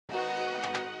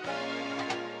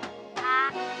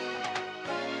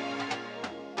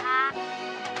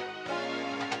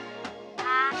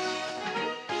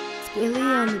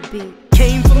Squillyondabeat.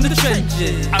 Came from the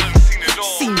trenches, I done seen it all.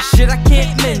 seen shit I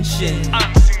can't mention. I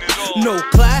done seen it all. No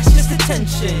class, just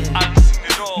attention. I done seen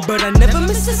it all. But I never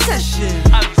miss a session.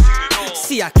 I done seen it all.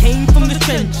 See, I came from the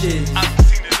trenches, I done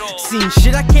seen it all. seen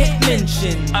shit I can't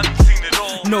mention. I done seen it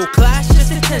all. No class,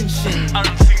 just attention. I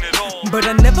done seen it all. But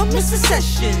I never miss a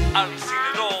session. I done seen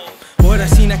it all. What I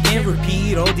seen I can't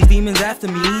repeat. All these demons after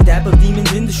me, dab of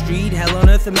demons in the street. Hell on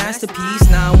earth a masterpiece.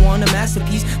 Now I want a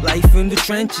masterpiece. Life in the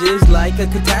trenches like a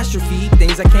catastrophe.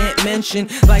 Things I can't mention,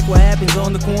 like what happens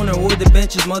on the corner or the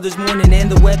benches. Mother's mourning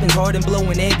and the weapons hard and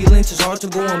blowing. Ambulance is hard to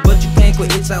go on, but you can't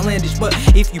quit. It's outlandish, but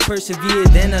if you persevere,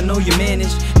 then I know you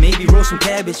manage. Maybe roll some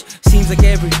cabbage. Seems like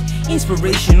every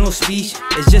inspirational speech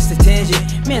is just a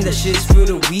tangent. Man, that shit's for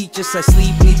the weak. Just like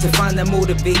sleep, need to find that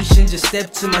motivation. Just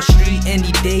step to my street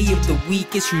any day of the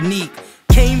week. It's unique.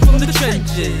 Came from the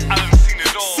trenches, I done seen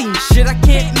it all. seen shit I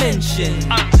can't mention.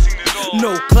 I done seen it all.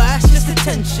 No class, just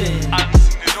attention. I done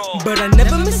seen it all. But I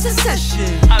never miss a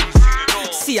session. I done seen it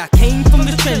all. See, I came from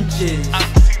the trenches, I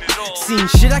done seen it all. seen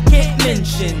shit I can't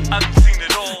mention. I done seen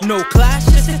it all. No class,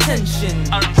 just attention.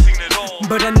 I done seen it all.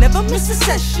 But I never miss a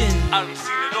session. I done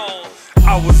seen it all.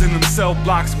 I was in them cell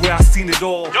blocks where I seen it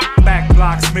all. Back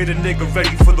blocks made a nigga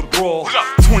ready for the brawl.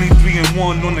 23 and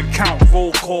 1 on the count,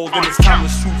 roll call. Then it's time to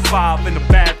shoot 5 in the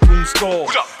bathroom stall.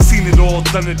 Seen it all,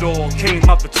 done it all, came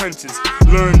out the trenches.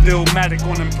 Learned Illmatic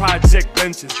on them project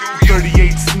benches.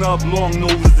 38 snub, long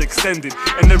nose extended.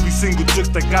 And every single trick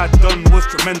that got done was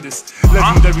tremendous.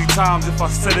 Legendary times, if I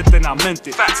said it then I meant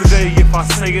it. Today if I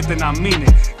say it then I mean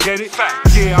it. Get it?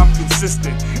 Yeah, I'm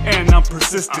consistent and I'm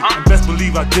persistent. And best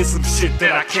believe I did some shit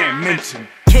that I can't mention.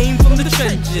 Came from the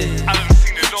trenches, I done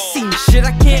seen it all. seen shit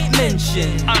I can't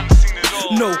mention. I done seen it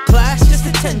all. No class, just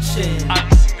attention. I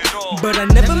done seen it all. But I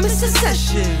never miss a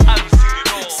session. I done seen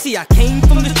it all. See, I came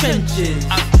from the trenches,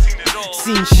 I done seen it all.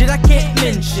 seen shit I can't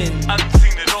mention. I done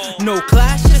seen it all. No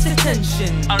class, just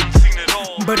attention. I done seen it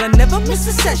all. But I never miss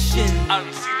a session. I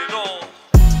done seen it all.